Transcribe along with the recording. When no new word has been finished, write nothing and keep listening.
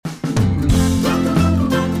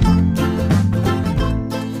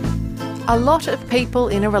A lot of people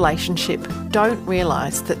in a relationship don't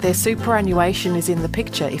realise that their superannuation is in the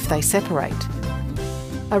picture if they separate.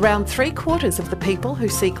 Around 3/4 of the people who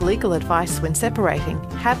seek legal advice when separating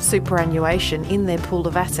have superannuation in their pool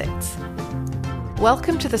of assets.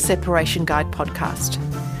 Welcome to the Separation Guide podcast.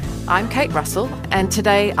 I'm Kate Russell, and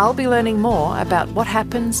today I'll be learning more about what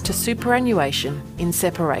happens to superannuation in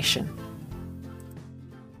separation.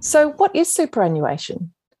 So what is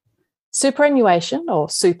superannuation? Superannuation, or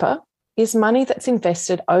super, is money that's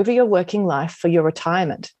invested over your working life for your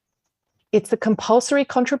retirement. It's a compulsory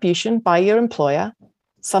contribution by your employer,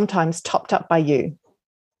 sometimes topped up by you.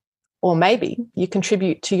 Or maybe you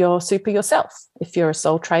contribute to your super yourself if you're a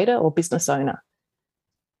sole trader or business owner.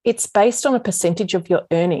 It's based on a percentage of your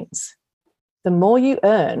earnings. The more you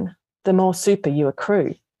earn, the more super you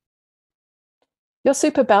accrue. Your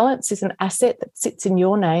super balance is an asset that sits in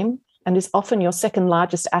your name and is often your second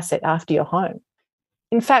largest asset after your home.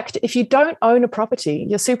 In fact, if you don't own a property,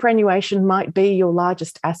 your superannuation might be your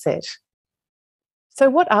largest asset. So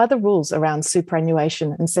what are the rules around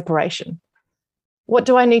superannuation and separation? What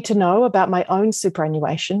do I need to know about my own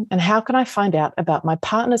superannuation, and how can I find out about my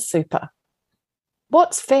partner's super?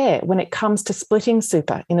 What's fair when it comes to splitting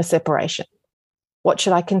super in a separation? What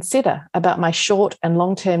should I consider about my short and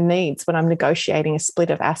long-term needs when I'm negotiating a split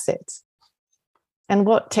of assets? And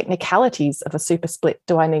what technicalities of a super split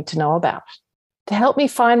do I need to know about? To help me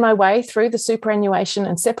find my way through the superannuation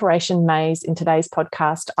and separation maze in today's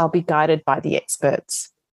podcast, I'll be guided by the experts.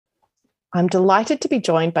 I'm delighted to be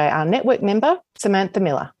joined by our network member, Samantha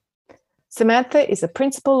Miller. Samantha is a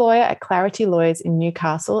principal lawyer at Clarity Lawyers in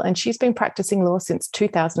Newcastle, and she's been practicing law since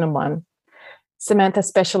 2001. Samantha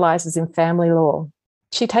specialises in family law.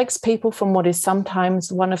 She takes people from what is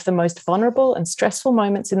sometimes one of the most vulnerable and stressful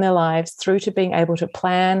moments in their lives through to being able to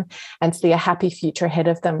plan and see a happy future ahead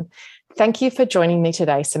of them. Thank you for joining me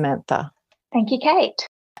today, Samantha. Thank you, Kate.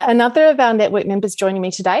 Another of our network members joining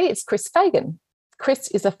me today is Chris Fagan. Chris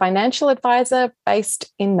is a financial advisor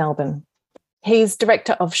based in Melbourne. He's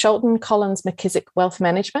director of Sholton Collins McKissick Wealth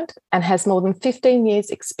Management and has more than 15 years'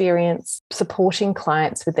 experience supporting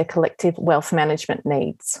clients with their collective wealth management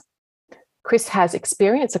needs. Chris has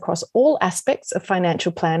experience across all aspects of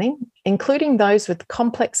financial planning, including those with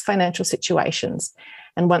complex financial situations,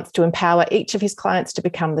 and wants to empower each of his clients to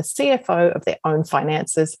become the CFO of their own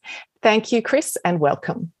finances. Thank you, Chris, and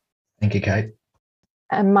welcome. Thank you, Kate.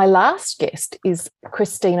 And my last guest is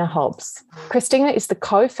Christina Hobbs. Christina is the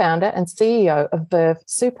co-founder and CEO of Verve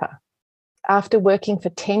Super. After working for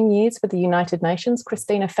 10 years with the United Nations,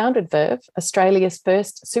 Christina founded Verve, Australia's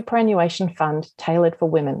first superannuation fund tailored for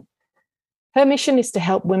women. Her mission is to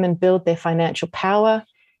help women build their financial power,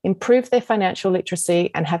 improve their financial literacy,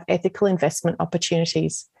 and have ethical investment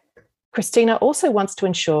opportunities. Christina also wants to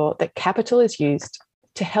ensure that capital is used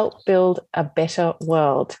to help build a better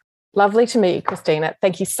world. Lovely to meet you, Christina.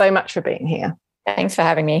 Thank you so much for being here. Thanks for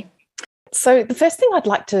having me. So the first thing I'd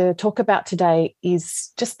like to talk about today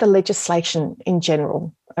is just the legislation in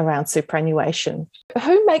general around superannuation.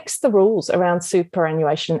 Who makes the rules around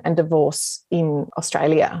superannuation and divorce in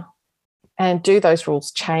Australia? And do those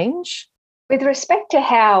rules change? With respect to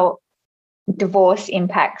how divorce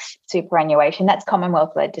impacts superannuation, that's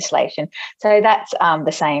Commonwealth legislation. So that's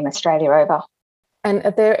the same Australia over. And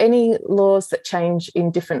are there any laws that change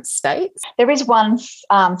in different states? There is one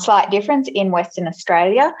slight difference in Western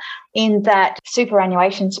Australia in that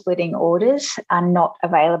superannuation splitting orders are not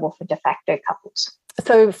available for de facto couples.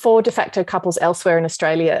 So for de facto couples elsewhere in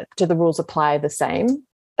Australia, do the rules apply the same?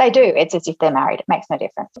 They do. It's as if they're married. It makes no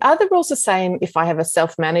difference. Are the rules the same if I have a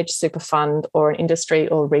self-managed super fund or an industry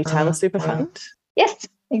or retailer super fund? Yes,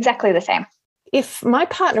 exactly the same. If my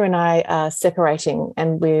partner and I are separating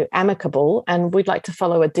and we're amicable and we'd like to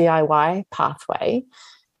follow a DIY pathway,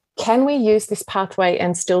 can we use this pathway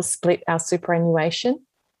and still split our superannuation?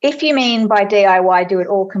 If you mean by DIY, do it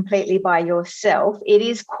all completely by yourself, it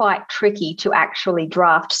is quite tricky to actually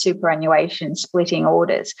draft superannuation splitting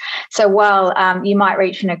orders. So while you might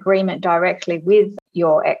reach an agreement directly with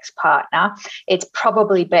your ex-partner, it's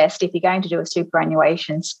probably best if you're going to do a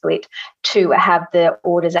superannuation split to have the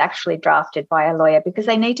orders actually drafted by a lawyer, because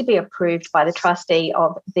they need to be approved by the trustee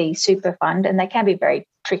of the super fund and they can be very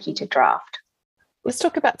tricky to draft. Let's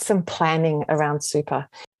talk about some planning around super.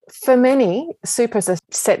 For many, super is a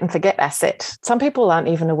set and forget asset. Some people aren't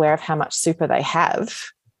even aware of how much super they have,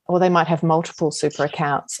 or they might have multiple super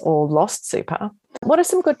accounts or lost super. What are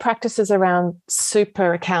some good practices around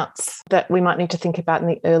super accounts that we might need to think about in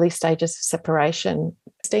the early stages of separation?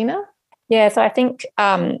 Christina? Yeah, so I think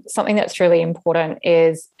something that's really important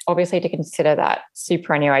is obviously to consider that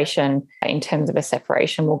superannuation in terms of a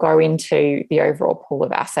separation will go into the overall pool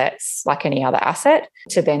of assets like any other asset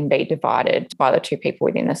to then be divided by the two people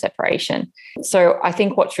within the separation. So I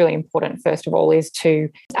think what's really important, first of all, is to,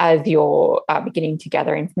 as you're beginning to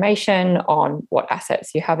gather information on what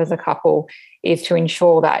assets you have as a couple, is to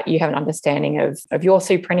ensure that you have an understanding of your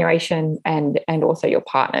superannuation and also your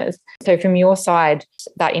partner's. So from your side,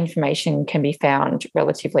 that information can be found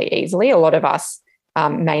relatively easily. A lot of us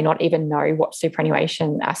may not even know what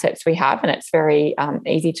superannuation assets we have, and it's very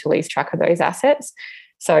easy to lose track of those assets.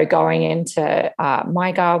 So going into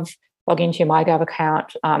MyGov, log into your MyGov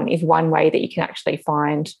account is one way that you can actually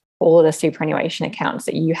find all of the superannuation accounts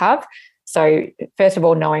that you have. So first of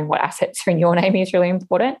all, knowing what assets are in your name is really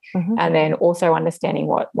important. Mm-hmm. And then also understanding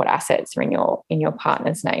what assets are in your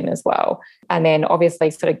partner's name as well. And then obviously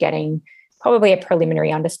sort of getting probably a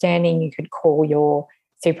preliminary understanding. You could call your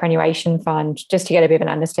superannuation fund just to get a bit of an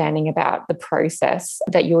understanding about the process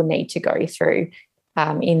that you'll need to go through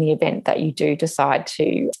in the event that you do decide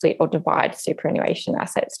to split or divide superannuation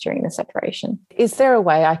assets during the separation. Is there a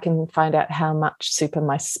way I can find out how much super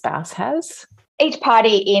my spouse has? Each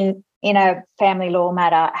party in a family law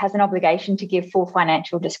matter has an obligation to give full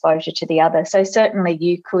financial disclosure to the other. So certainly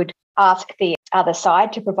you could ask the other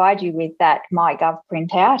side to provide you with that MyGov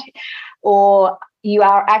printout, or you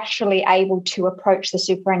are actually able to approach the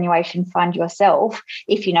superannuation fund yourself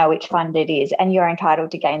if you know which fund it is, and you're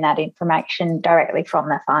entitled to gain that information directly from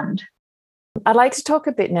the fund. I'd like to talk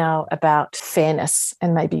a bit now about fairness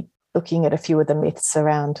and maybe looking at a few of the myths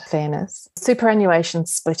around fairness. Superannuation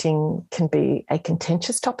splitting can be a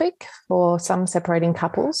contentious topic for some separating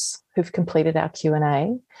couples who've completed our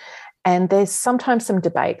Q&A. And there's sometimes some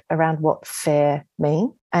debate around what fair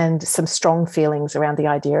mean and some strong feelings around the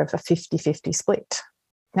idea of a 50-50 split.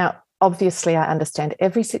 Now, obviously, I understand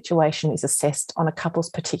every situation is assessed on a couple's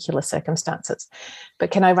particular circumstances, but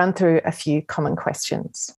can I run through a few common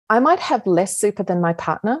questions? I might have less super than my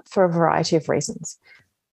partner for a variety of reasons.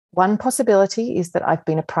 One possibility is that I've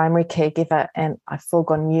been a primary caregiver and I've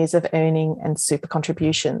foregone years of earning and super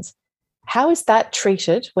contributions. How is that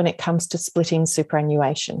treated when it comes to splitting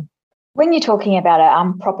superannuation? When you're talking about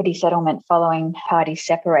a property settlement following parties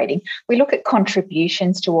separating, we look at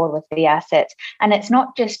contributions to all of the assets. And it's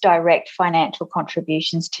not just direct financial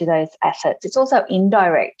contributions to those assets, it's also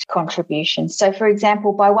indirect contributions. So, for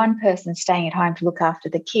example, by one person staying at home to look after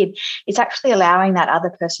the kid, it's actually allowing that other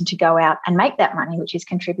person to go out and make that money, which is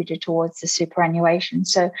contributed towards the superannuation.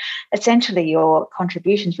 So essentially your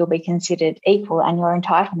contributions will be considered equal and your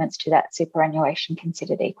entitlements to that superannuation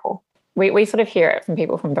considered equal. We sort of hear it from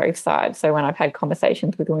people from both sides. So when I've had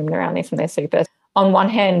conversations with women around this and their super, on one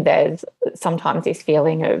hand, there's sometimes this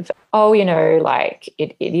feeling of, like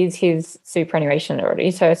it is his superannuation or it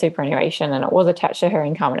is her superannuation and it was attached to her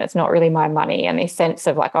income and it's not really my money. And this sense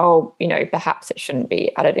of like, perhaps it shouldn't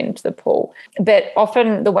be added into the pool. But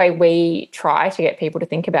often the way we try to get people to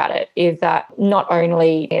think about it is that not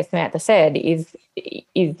only, as Samantha said, is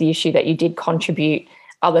the issue that you did contribute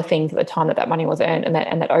other things at the time that money was earned and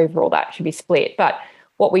that overall that should be split. But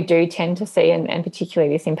what we do tend to see, and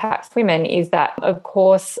particularly this impacts women, is that, of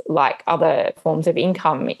course, like other forms of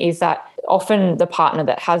income, is that often the partner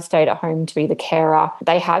that has stayed at home to be the carer,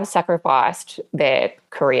 they have sacrificed their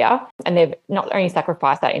career and they've not only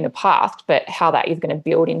sacrificed that in the past, but how that is going to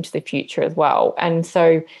build into the future as well. And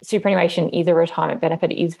so superannuation is a retirement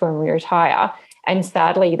benefit, it is when we retire. And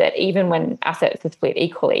sadly, that even when assets are split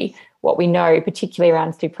equally, what we know, particularly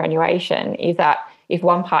around superannuation, is that if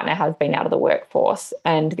one partner has been out of the workforce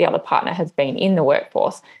and the other partner has been in the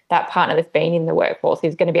workforce, that partner that's been in the workforce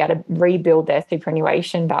is going to be able to rebuild their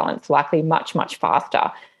superannuation balance likely much, much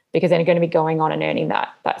faster because they're going to be going on and earning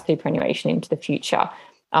that superannuation into the future.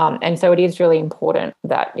 And so it is really important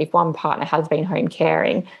that if one partner has been home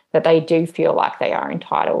caring, that they do feel like they are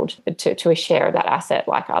entitled to a share of that asset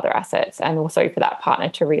like other assets, and also for that partner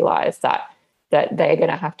to realise that they're going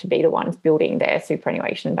to have to be the ones building their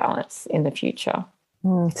superannuation balance in the future.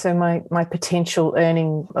 So my potential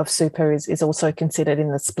earning of super is also considered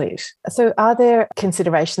in the split. So are there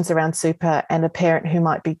considerations around super and a parent who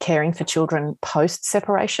might be caring for children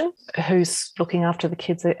post-separation, who's looking after the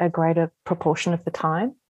kids a greater proportion of the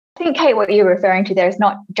time? I think, Kate, what you're referring to there is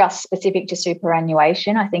not just specific to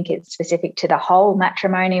superannuation. I think it's specific to the whole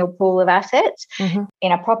matrimonial pool of assets. Mm-hmm.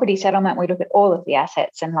 In a property settlement, we look at all of the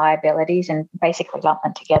assets and liabilities and basically lump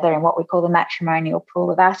them together in what we call the matrimonial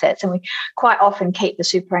pool of assets. And we quite often keep the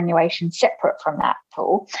superannuation separate from that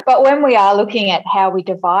pool. But when we are looking at how we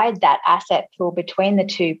divide that asset pool between the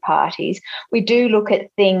two parties, we do look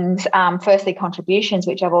at things, firstly, contributions,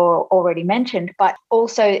 which I've already mentioned, but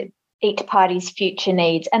also each party's future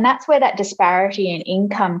needs. And that's where that disparity in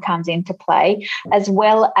income comes into play, as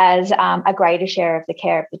well as a greater share of the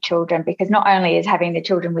care of the children, because not only is having the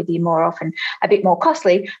children with you more often a bit more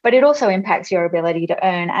costly, but it also impacts your ability to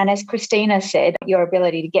earn. And as Christina said, your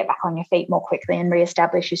ability to get back on your feet more quickly and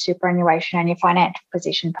reestablish your superannuation and your financial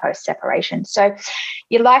position post-separation. So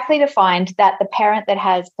you're likely to find that the parent that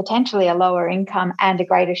has potentially a lower income and a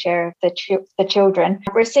greater share of the children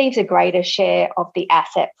receives a greater share of the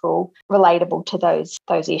asset pool relatable to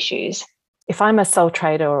those issues. If I'm a sole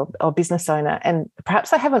trader or business owner, and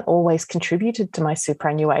perhaps I haven't always contributed to my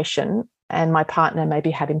superannuation and my partner maybe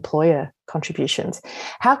had employer contributions,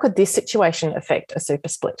 how could this situation affect a super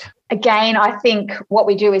split? Again, I think what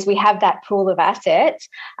we do is we have that pool of assets,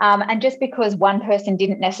 and just because one person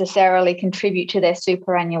didn't necessarily contribute to their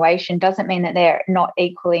superannuation doesn't mean that they're not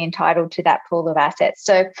equally entitled to that pool of assets.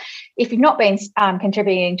 So if you've not been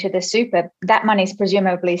contributing to the super, that money's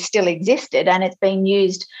presumably still existed and it's been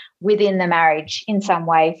used within the marriage in some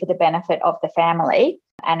way for the benefit of the family,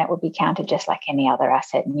 and it would be counted just like any other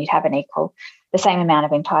asset, and you'd have the same amount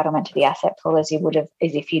of entitlement to the asset pool as you would have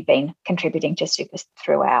as if you'd been contributing to super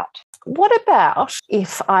throughout. What about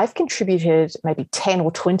if I've contributed maybe 10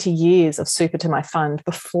 or 20 years of super to my fund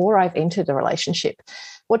before I've entered a relationship?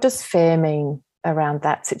 What does fair mean around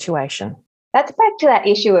that situation? That's back to that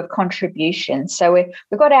issue of contributions. So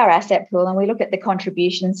we've got our asset pool and we look at the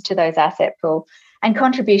contributions to those asset pool. And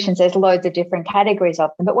contributions, there's loads of different categories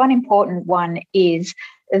of them, but one important one is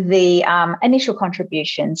the initial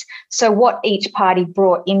contributions. So what each party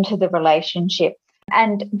brought into the relationship.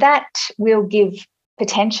 And that will give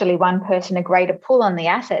potentially one person a greater pull on the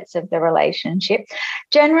assets of the relationship.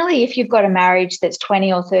 Generally, if you've got a marriage that's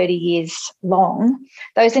 20 or 30 years long,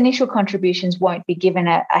 those initial contributions won't be given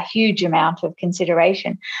a huge amount of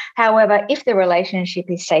consideration. However, if the relationship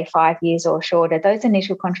is, say, 5 years or shorter, those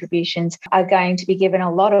initial contributions are going to be given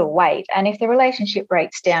a lot of weight. And if the relationship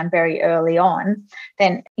breaks down very early on,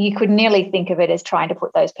 then you could nearly think of it as trying to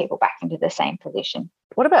put those people back into the same position.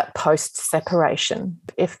 What about post-separation?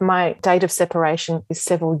 If my date of separation is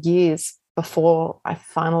several years before I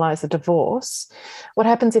finalise a divorce, what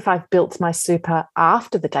happens if I've built my super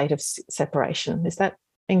after the date of separation? Is that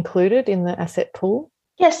included in the asset pool?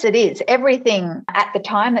 Yes, it is. Everything at the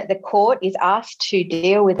time that the court is asked to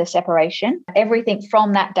deal with the separation, everything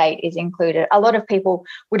from that date is included. A lot of people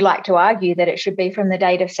would like to argue that it should be from the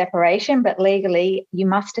date of separation, but legally you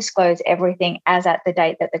must disclose everything as at the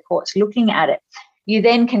date that the court's looking at it. You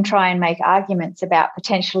then can try and make arguments about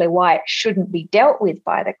potentially why it shouldn't be dealt with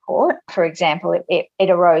by the court. For example, it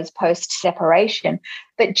arose post-separation.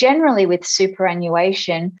 But generally with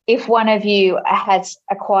superannuation, if one of you has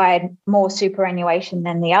acquired more superannuation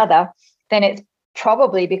than the other, then it's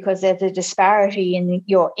probably because there's a disparity in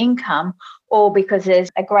your income or because there's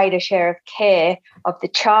a greater share of care of the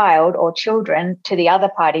child or children to the other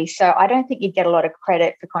party. So I don't think you get a lot of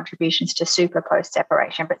credit for contributions to super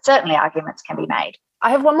post-separation, but certainly arguments can be made. I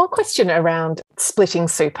have one more question around splitting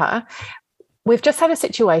super. We've just had a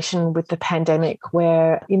situation with the pandemic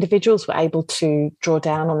where individuals were able to draw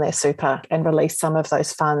down on their super and release some of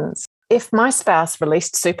those funds. If my spouse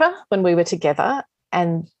released super when we were together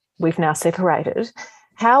and we've now separated,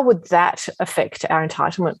 how would that affect our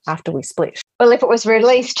entitlement after we split? Well, if it was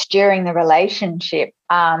released during the relationship,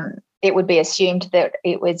 it would be assumed that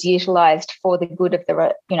it was utilised for the good of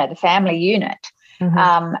the family unit,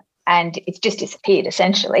 and it's just disappeared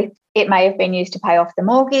essentially. It may have been used to pay off the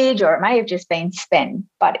mortgage, or it may have just been spent.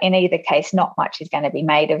 But in either case, not much is going to be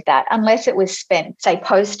made of that unless it was spent, say,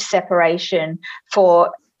 post-separation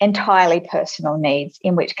for entirely personal needs,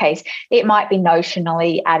 in which case it might be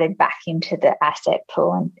notionally added back into the asset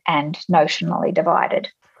pool and notionally divided.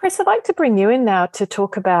 Chris, I'd like to bring you in now to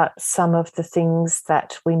talk about some of the things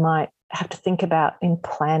that we might have to think about in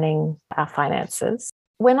planning our finances.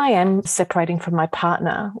 When I am separating from my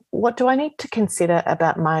partner, what do I need to consider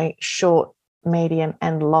about my short, medium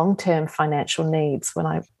and long-term financial needs when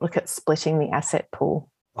I look at splitting the asset pool?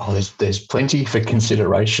 Oh, there's plenty for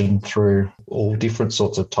consideration through all different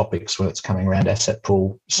sorts of topics when it's coming around asset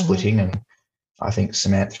pool splitting. And I think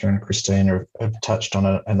Samantha and Christina have touched on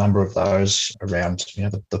a number of those around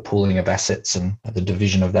the pooling of assets and the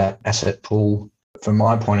division of that asset pool. From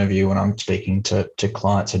my point of view, when I'm speaking to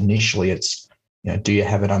clients initially, it's, do you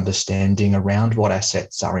have an understanding around what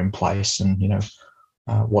assets are in place and,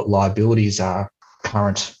 what liabilities are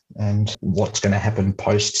current and what's going to happen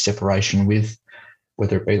post-separation with,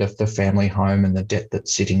 whether it be the family home and the debt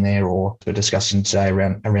that's sitting there, or we're discussing today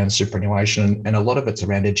around superannuation. And a lot of it's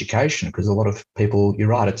around education, because a lot of people, you're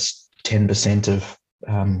right, it's 10% of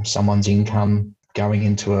someone's income going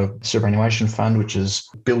into a superannuation fund, which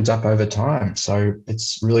builds up over time. So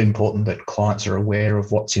it's really important that clients are aware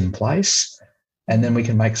of what's in place, and then we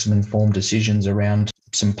can make some informed decisions around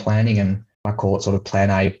some planning, and I call it sort of plan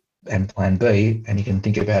A and plan B, and you can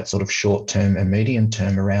think about sort of short term and medium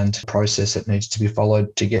term around the process that needs to be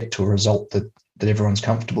followed to get to a result that everyone's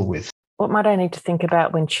comfortable with. What might I need to think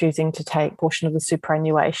about when choosing to take a portion of the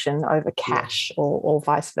superannuation over cash or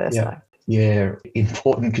vice versa? Yeah,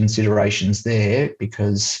 important considerations there,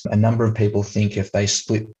 because a number of people think if they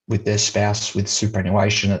split with their spouse with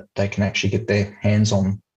superannuation, that they can actually get their hands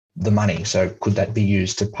on the money. So could that be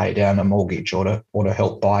used to pay down a mortgage or to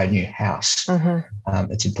help buy a new house?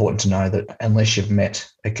 It's important to know that unless you've met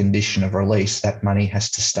a condition of release, that money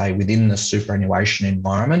has to stay within the superannuation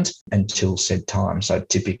environment until said time. So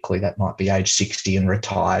typically that might be age 60 and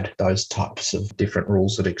retired, those types of different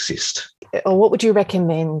rules that exist. Or what would you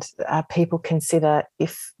recommend people consider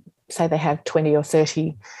if, say, they have 20 or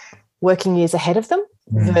 30 working years ahead of them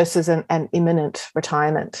versus an imminent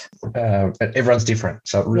retirement? Everyone's different.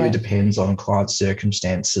 So it really depends on client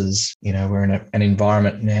circumstances. You know, we're in an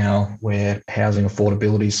environment now where housing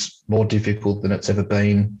affordability is more difficult than it's ever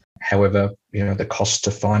been. However, you know, the cost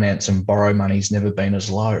to finance and borrow money's never been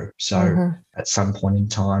as low. So at some point in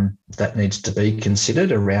time, that needs to be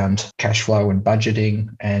considered around cash flow and budgeting,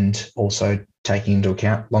 and also taking into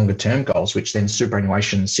account longer term goals, which then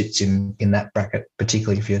superannuation sits in that bracket,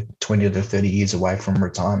 particularly if you're 20 to 30 years away from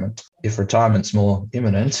retirement. If retirement's more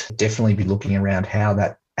imminent, definitely be looking around how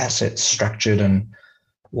that asset's structured and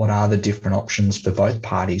what are the different options for both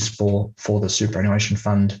parties for the superannuation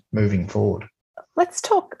fund moving forward. Let's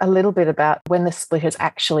talk a little bit about when the split has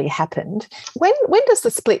actually happened. When does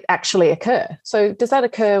the split actually occur? So does that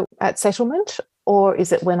occur at settlement, or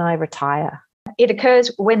is it when I retire? It occurs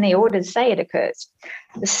when the orders say it occurs.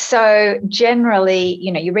 So generally,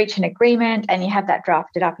 you know, you reach an agreement and you have that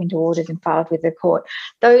drafted up into orders and filed with the court.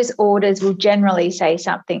 Those orders will generally say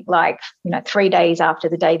something like, 3 days after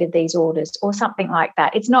the date of these orders, or something like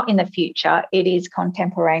that. It's not in the future. It is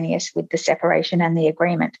contemporaneous with the separation and the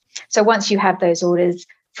agreement. So once you have those orders,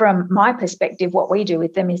 from my perspective, what we do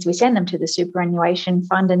with them is we send them to the superannuation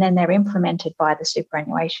fund, and then they're implemented by the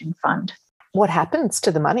superannuation fund. What happens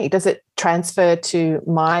to the money? Does it transfer to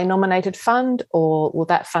my nominated fund, or will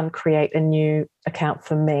that fund create a new account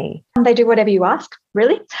for me? They do whatever you ask,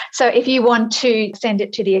 really. So if you want to send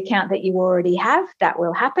it to the account that you already have, that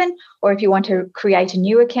will happen. Or if you want to create a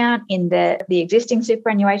new account in the existing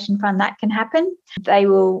superannuation fund, that can happen. They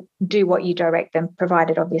will do what you direct them,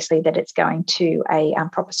 provided obviously that it's going to a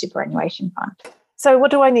proper superannuation fund. So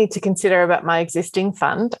what do I need to consider about my existing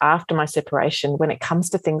fund after my separation when it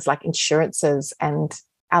comes to things like insurances and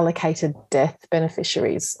allocated death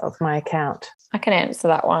beneficiaries of my account? I can answer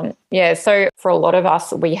that one. Yeah, so for a lot of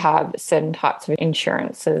us, we have certain types of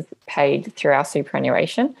insurances paid through our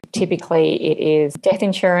superannuation. Typically, it is death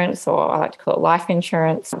insurance, or I like to call it life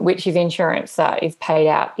insurance, which is insurance that is paid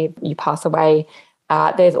out if you pass away.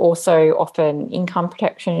 There's also often income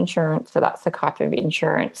protection insurance. So that's the type of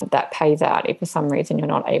insurance that pays out if for some reason you're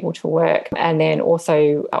not able to work. And then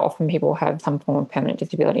also often people have some form of permanent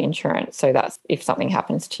disability insurance. So that's if something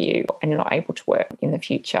happens to you and you're not able to work in the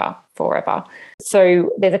future forever. So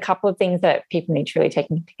there's a couple of things that people need to really take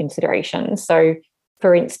into consideration. So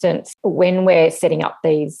for instance, when we're setting up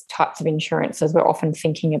these types of insurances, we're often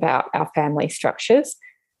thinking about our family structures.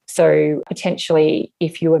 So potentially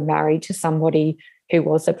if you were married to somebody who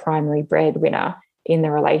was the primary breadwinner in the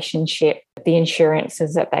relationship, the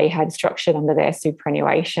insurances that they had structured under their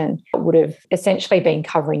superannuation would have essentially been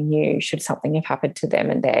covering you should something have happened to them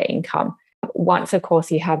and their income. Once, of course,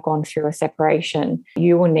 you have gone through a separation,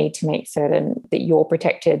 you will need to make certain that you're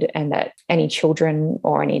protected and that any children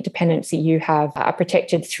or any dependents that you have are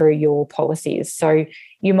protected through your policies. So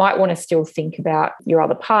you might want to still think about your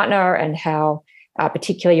other partner and how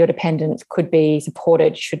particularly your dependents could be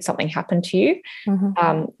supported should something happen to you.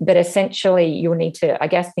 But essentially, you'll need to, I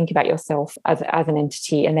guess, think about yourself as an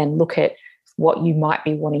entity and then look at what you might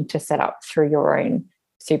be wanting to set up through your own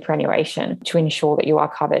superannuation to ensure that you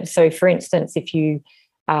are covered. So, for instance, if you,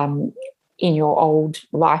 in your old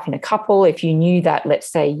life in a couple, if you knew that,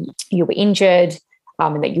 let's say, you were injured,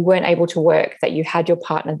 and that you weren't able to work, that you had your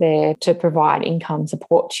partner there to provide income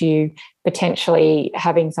support to you, potentially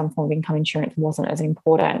having some form of income insurance wasn't as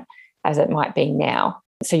important as it might be now.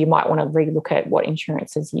 So you might want to relook at what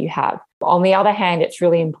insurances you have. On the other hand, it's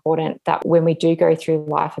really important that when we do go through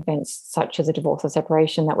life events such as a divorce or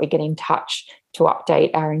separation, that we get in touch to update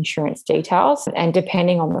our insurance details. And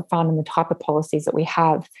depending on the fund and the type of policies that we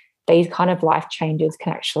have, these kind of life changes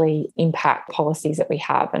can actually impact policies that we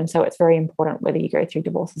have. And so it's very important whether you go through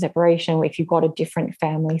divorce or separation, if you've got a different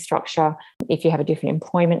family structure, if you have a different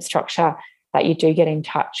employment structure, that you do get in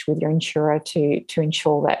touch with your insurer to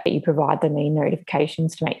ensure that you provide them the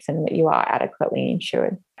notifications to make certain that you are adequately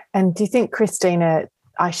insured. And do you think, Christina,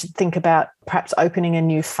 I should think about perhaps opening a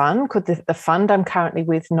new fund? Could the fund I'm currently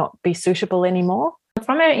with not be suitable anymore?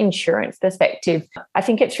 From an insurance perspective, I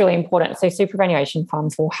think it's really important. So superannuation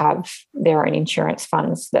funds will have their own insurance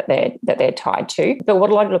funds that they're tied to. But what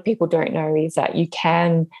a lot of people don't know is that you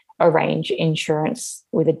can arrange insurance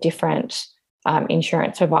with a different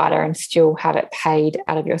insurance provider and still have it paid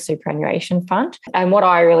out of your superannuation fund. And what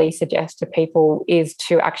I really suggest to people is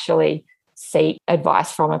to actually seek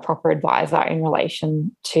advice from a proper advisor in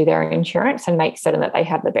relation to their insurance and make certain that they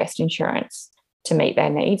have the best insurance to meet their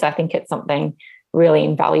needs. I think it's something really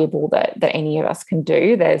invaluable that any of us can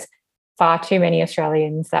do. There's far too many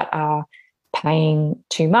Australians that are paying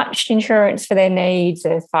too much insurance for their needs.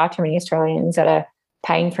 There's far too many Australians that are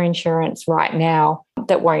paying for insurance right now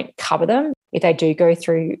that won't cover them if they do go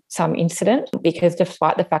through some incident, because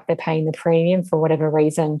despite the fact they're paying the premium, for whatever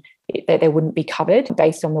reason, they wouldn't be covered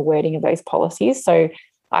based on the wording of those policies. So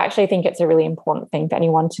I actually think it's a really important thing for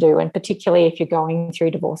anyone to do, and particularly if you're going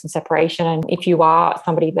through divorce and separation, and if you are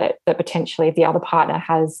somebody that potentially the other partner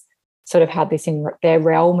has sort of had this in their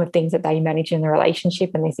realm of things that they manage in the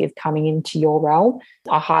relationship, and this is coming into your realm,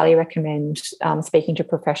 I highly recommend speaking to a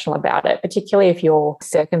professional about it, particularly if your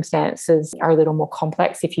circumstances are a little more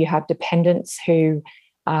complex. If you have dependents who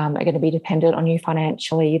are going to be dependent on you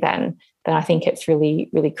financially, then I think it's really,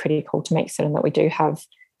 really critical to make certain that we do have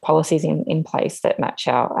policies in place that match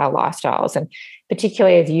our lifestyles. And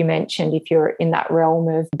particularly, as you mentioned, if you're in that realm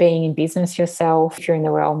of being in business yourself, if you're in the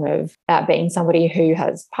realm of being somebody who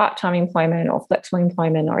has part-time employment or flexible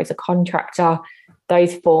employment or is a contractor,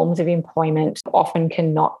 those forms of employment often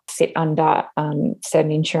cannot sit under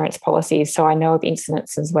certain insurance policies. So I know of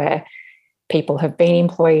incidences where people have been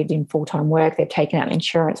employed in full-time work, they've taken out an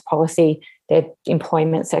insurance policy, their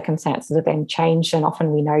employment circumstances have then changed, and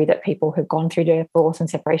often we know that people who've gone through divorce and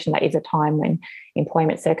separation, that is a time when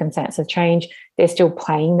employment circumstances change. They're still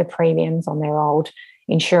paying the premiums on their old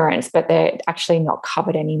insurance, but they're actually not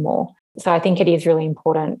covered anymore. So I think it is really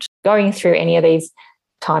important going through any of these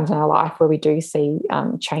times in our life where we do see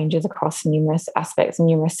changes across numerous aspects and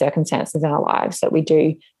numerous circumstances in our lives, that we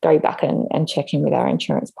do go back and check in with our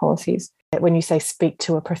insurance policies. When you say speak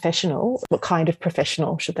to a professional, what kind of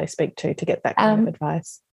professional should they speak to get that kind of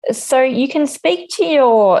advice? So you can speak to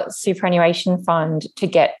your superannuation fund to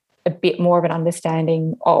get a bit more of an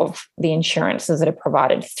understanding of the insurances that are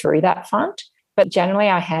provided through that fund. But generally,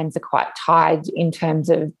 our hands are quite tied in terms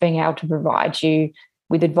of being able to provide you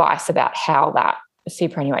with advice about how that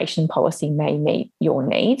superannuation policy may meet your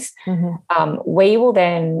needs. Mm-hmm. We will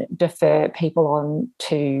then defer people on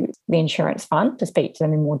to the insurance fund to speak to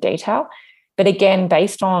them in more detail. But again,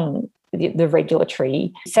 based on the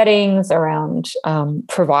regulatory settings around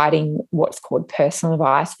providing what's called personal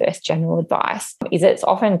advice versus general advice, is it's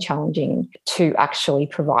often challenging to actually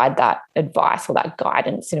provide that advice or that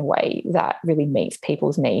guidance in a way that really meets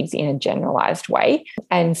people's needs in a generalised way.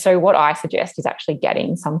 And so what I suggest is actually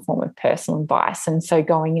getting some form of personal advice. And so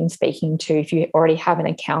going and speaking to, if you already have an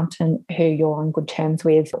accountant who you're on good terms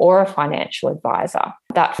with, or a financial advisor,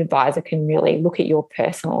 that advisor can really look at your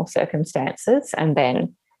personal circumstances and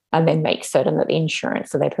then make certain that the insurance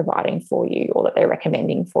that they're providing for you or that they're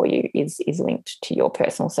recommending for you is linked to your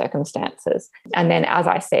personal circumstances. And then, as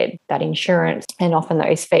I said, that insurance and often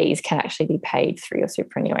those fees can actually be paid through your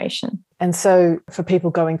superannuation. And so for people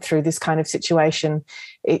going through this kind of situation,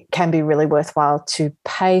 it can be really worthwhile to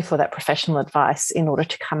pay for that professional advice in order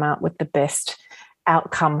to come out with the best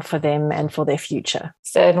outcome for them and for their future.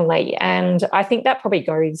 Certainly. And I think that probably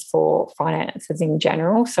goes for finances in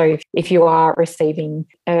general. So if you are receiving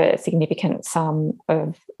a significant sum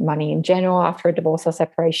of money in general after a divorce or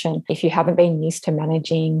separation, if you haven't been used to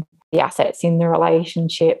managing the assets in the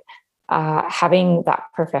relationship, having that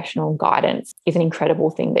professional guidance is an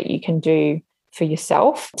incredible thing that you can do for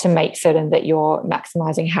yourself to make certain that you're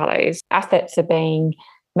maximising how those assets are being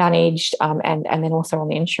managed, and then also on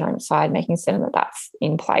the insurance side, making certain that that's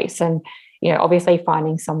in place. And, obviously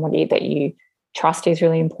finding somebody that you trust is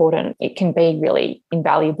really important. It can be really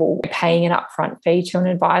invaluable paying an upfront fee to an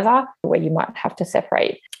advisor where you might have to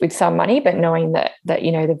separate with some money, but knowing that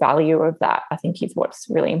the value of that, I think, is what's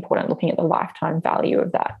really important, looking at the lifetime value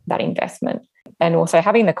of that investment. And also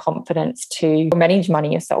having the confidence to manage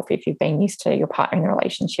money yourself if you've been used to your partner in the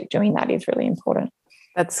relationship doing that is really important.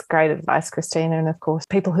 That's great advice, Christina. And of course,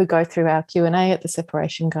 people who go through our Q&A at the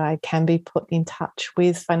Separation Guide can be put in touch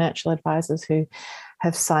with financial advisors who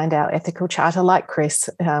have signed our ethical charter, like Chris,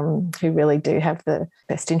 who really do have the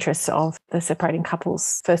best interests of the separating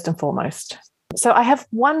couples first and foremost. So I have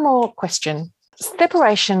one more question.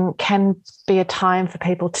 Separation can be a time for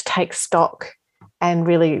people to take stock and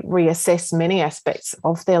really reassess many aspects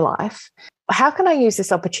of their life. How can I use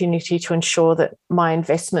this opportunity to ensure that my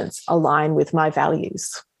investments align with my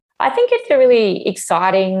values? I think it's a really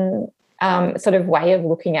exciting sort of way of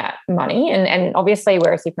looking at money. And obviously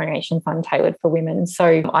we're a superannuation fund tailored for women.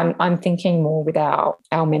 So I'm thinking more with our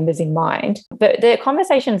members in mind. But the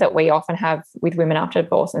conversations that we often have with women after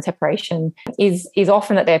divorce and separation is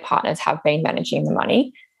often that their partners have been managing the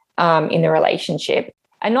money in the relationship.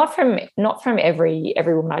 And not from every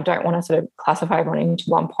woman. I don't want to sort of classify everyone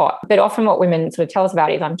into one pot. But often what women sort of tell us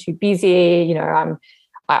about is I'm too busy,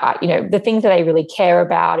 the things that they really care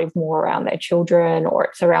about is more around their children or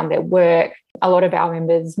it's around their work. A lot of our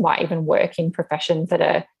members might even work in professions that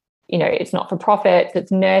are, it's not for profit,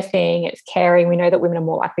 it's nursing, it's caring. We know that women are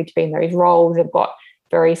more likely to be in those roles. They've got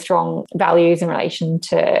very strong values in relation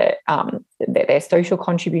to their social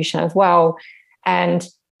contribution as well. And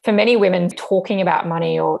for many women, talking about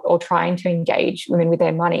money or trying to engage women with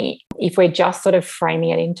their money, if we're just sort of framing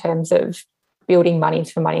it in terms of building money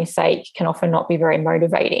for money's sake, can often not be very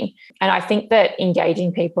motivating. And I think that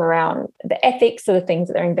engaging people around the ethics of the things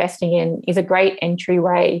that they're investing in is a great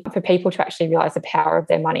entryway for people to actually realize the power of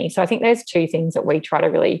their money. So I think there's two things that we try to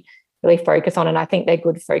really focus on. And I think they're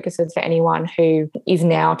good focuses for anyone who is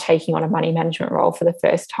now taking on a money management role for the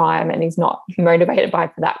first time and is not motivated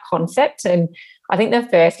by that concept. And I think the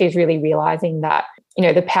first is really realizing that,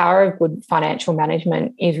 the power of good financial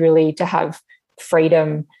management is really to have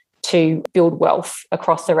freedom to build wealth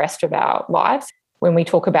across the rest of our lives. When we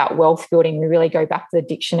talk about wealth building, we really go back to the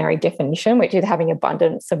dictionary definition, which is having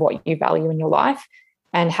abundance of what you value in your life.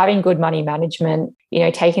 And having good money management,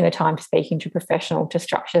 taking the time to speaking to a professional to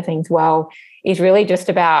structure things well is really just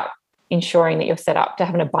about ensuring that you're set up to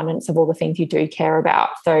have an abundance of all the things you do care about.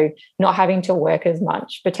 So not having to work as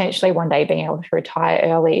much, potentially one day being able to retire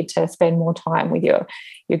early to spend more time with your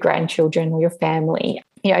grandchildren or your family,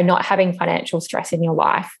 not having financial stress in your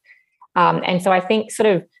life. And so I think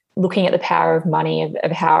sort of looking at the power of money,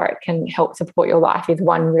 of how it can help support your life is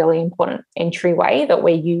one really important entryway that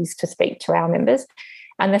we use to speak to our members.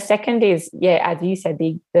 And the second is, as you said,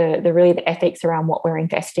 the really the ethics around what we're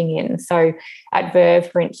investing in. So at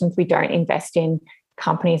Verve, for instance, we don't invest in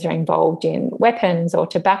companies that are involved in weapons or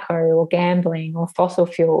tobacco or gambling or fossil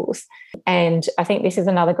fuels. And I think this is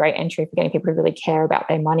another great entry for getting people to really care about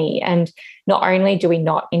their money. And not only do we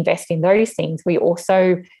not invest in those things, we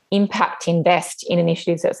also invest in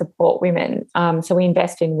initiatives that support women. So we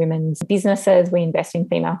invest in women's businesses, we invest in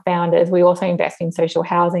female founders, we also invest in social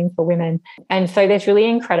housing for women. And so there's really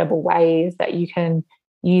incredible ways that you can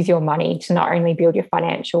use your money to not only build your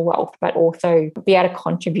financial wealth, but also be able to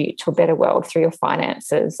contribute to a better world through your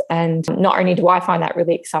finances. And not only do I find that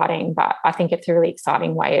really exciting, but I think it's a really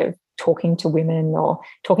exciting way of talking to women or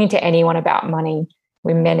talking to anyone about money,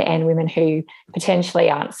 men and women who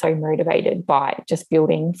potentially aren't so motivated by just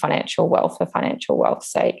building financial wealth for financial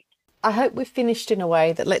wealth's sake. I hope we've finished in a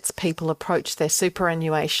way that lets people approach their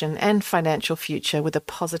superannuation and financial future with a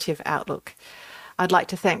positive outlook. I'd like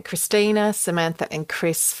to thank Christina, Samantha and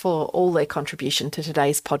Chris for all their contribution to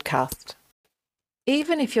today's podcast.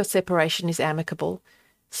 Even if your separation is amicable,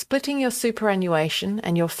 splitting your superannuation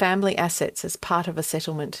and your family assets as part of a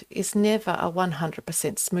settlement is never a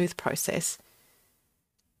 100% smooth process.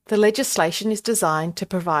 The legislation is designed to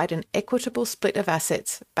provide an equitable split of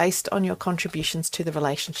assets based on your contributions to the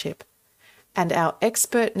relationship, and our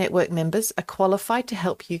expert network members are qualified to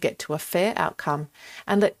help you get to a fair outcome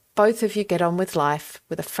and let both of you get on with life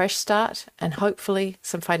with a fresh start and hopefully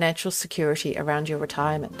some financial security around your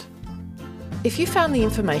retirement. If you found the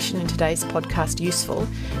information in today's podcast useful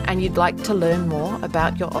and you'd like to learn more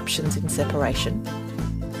about your options in separation,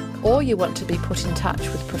 or you want to be put in touch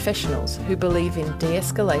with professionals who believe in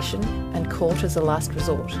de-escalation and court as a last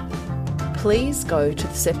resort, please go to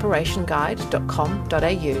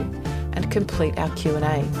theseparationguide.com.au and complete our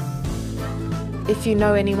Q&A. If you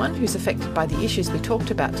know anyone who's affected by the issues we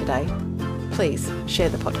talked about today, please share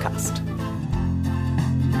the podcast.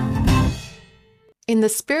 In the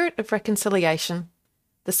spirit of reconciliation,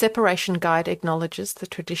 the Separation Guide acknowledges the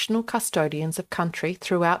traditional custodians of country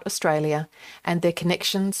throughout Australia and their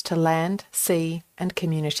connections to land, sea and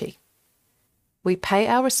community. We pay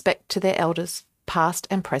our respect to their elders, past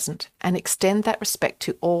and present, and extend that respect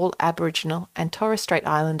to all Aboriginal and Torres Strait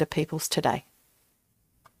Islander peoples today.